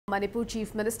Manipur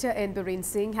Chief Minister Biren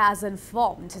Singh has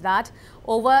informed that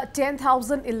over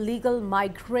 10,000 illegal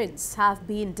migrants have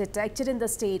been detected in the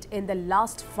state in the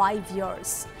last 5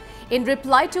 years. In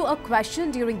reply to a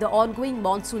question during the ongoing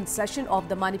monsoon session of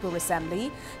the Manipur Assembly,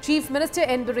 Chief Minister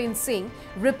Biren Singh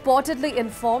reportedly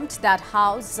informed that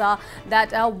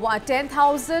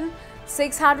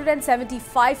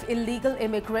 10,675 illegal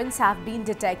immigrants have been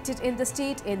detected in the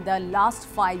state in the last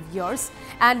 5 years,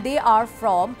 and they are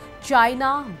from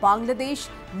China, Bangladesh,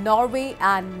 Norway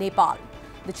and Nepal.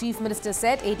 The Chief Minister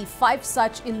said 85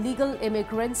 such illegal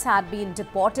immigrants had been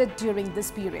deported during this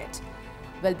period.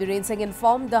 Biren Singh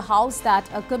informed the House that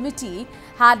a committee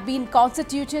had been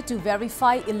constituted to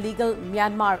verify illegal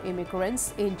Myanmar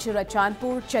immigrants in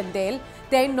Churachandpur, Chandel,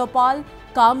 Tengnoupal,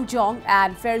 Kamjong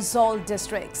and Pherzawl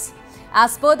districts.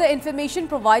 As per the information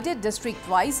provided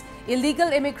district-wise, illegal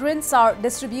immigrants are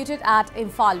distributed at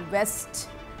Imphal West,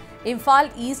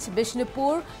 Imphal East,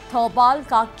 Bishnupur, 𝗬𝗶𝗹𝗶,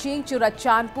 Kakching,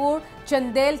 Churachandpur,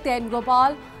 Chandel,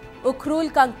 Tengnoupal,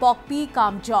 𝗬𝗶𝗃𝗏𝗏,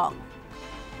 Kamjong.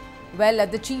 Well,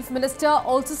 the Chief Minister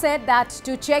also said that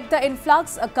to check the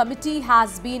influx, a committee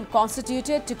has been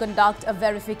constituted to conduct a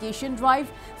verification drive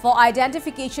for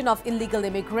identification of illegal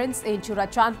immigrants in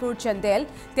Churachandpur, Chandel,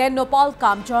 Tengnoupal,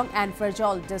 Kamjong and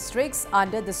Pherzawl districts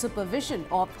under the supervision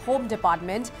of Home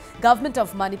Department, Government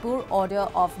of Manipur, Order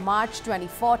of March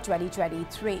 24,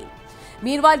 2023.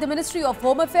 Meanwhile, the Ministry of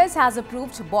Home Affairs has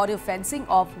approved border fencing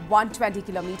of 120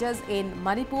 kilometers in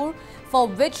Manipur, for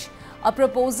which a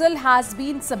proposal has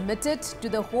been submitted to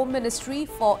the Home Ministry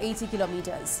for 80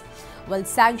 kilometers. Well,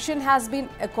 sanction has been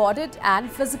accorded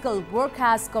and physical work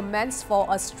has commenced for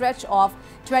a stretch of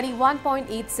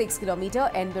 21.86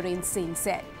 kilometers, Biren Singh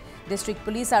said. District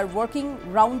police are working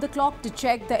round the clock to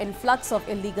check the influx of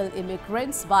illegal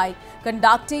immigrants by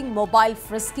conducting mobile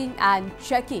frisking and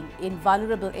checking in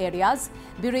vulnerable areas,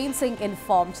 Biren Singh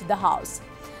informed the House.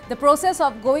 The process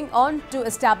of going on to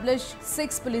establish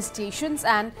 6 police stations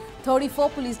and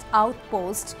 34 police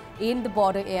outposts in the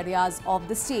border areas of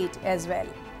the state as well.